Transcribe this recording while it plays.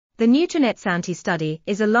The Nutrinet-Santé Study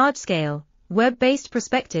is a large-scale, web-based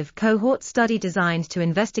prospective cohort study designed to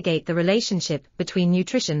investigate the relationship between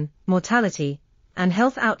nutrition, mortality, and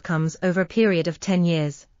health outcomes over a period of 10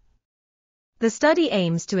 years. The study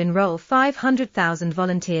aims to enroll 500,000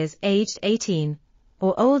 volunteers aged 18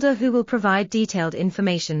 or older who will provide detailed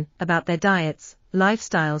information about their diets,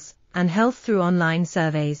 lifestyles, and health through online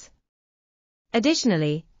surveys.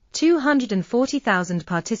 Additionally, 240,000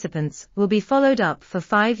 participants will be followed up for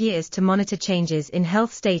 5 years to monitor changes in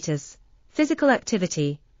health status, physical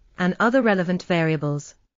activity, and other relevant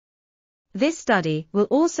variables. This study will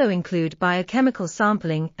also include biochemical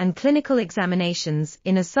sampling and clinical examinations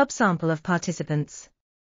in a subsample of participants.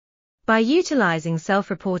 By utilizing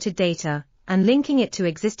self-reported data and linking it to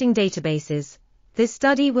existing databases, this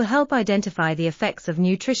study will help identify the effects of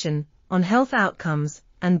nutrition on health outcomes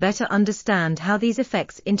and better understand how these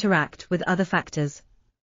effects interact with other factors.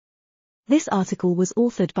 This article was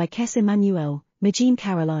authored by Kesse Emmanuelle, Mejean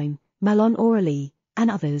Caroline, Malon Aurélie,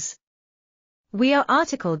 and others. We are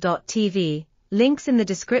RTCLTV, links in the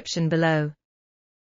description below.